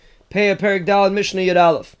Pei Perik Dalad Mishnah Yud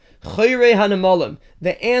Aleph. Choyrei Hanemolim,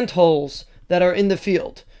 the ant holes that are in the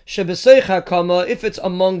field. Shebeseich hakama, if it's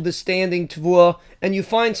among the standing tvua, and you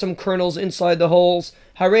find some kernels inside the holes,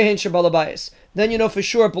 harehen shebalabayis. Then you know for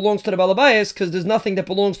sure it belongs to the balabayis, because there's nothing that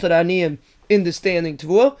belongs to the aniyim in the standing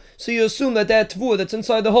tvua. So you assume that tvua that's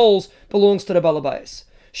inside the holes belongs to the balabayis.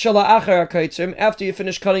 Shala achar hakaitzim, after you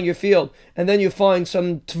finish cutting your field, and then you find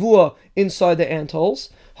some tvua inside the ant holes.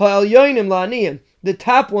 Ha'el yoinim la'aniyim, the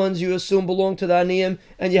top ones you assume belong to the aniyim,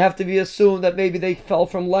 and you have to be assumed that maybe they fell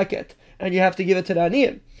from leket, and you have to give it to the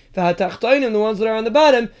aniyim. The ones that are on the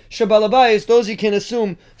bottom, shabalabayis, those you can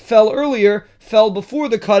assume fell earlier, fell before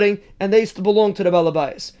the cutting, and they still belong to the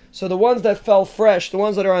balabayis. So the ones that fell fresh, the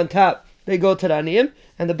ones that are on top, they go to the aniyim,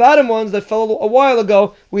 and the bottom ones that fell a while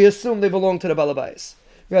ago, we assume they belong to the balabayis.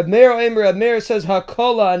 Reb Meir says,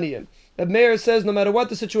 Hakola aniyim. Reb Meir says, no matter what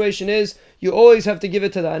the situation is, you always have to give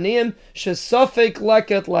it to the aniyim. Shesafek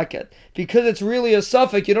leket. Because it's really a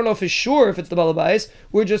suffix, you don't know for sure if it's the balabayis.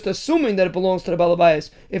 We're just assuming that it belongs to the balabayis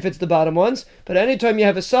if it's the bottom ones. But anytime you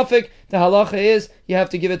have a suffix, the halacha is you have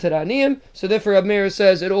to give it to the aniyim. So therefore, Reb Meir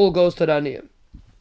says it all goes to the aniyim.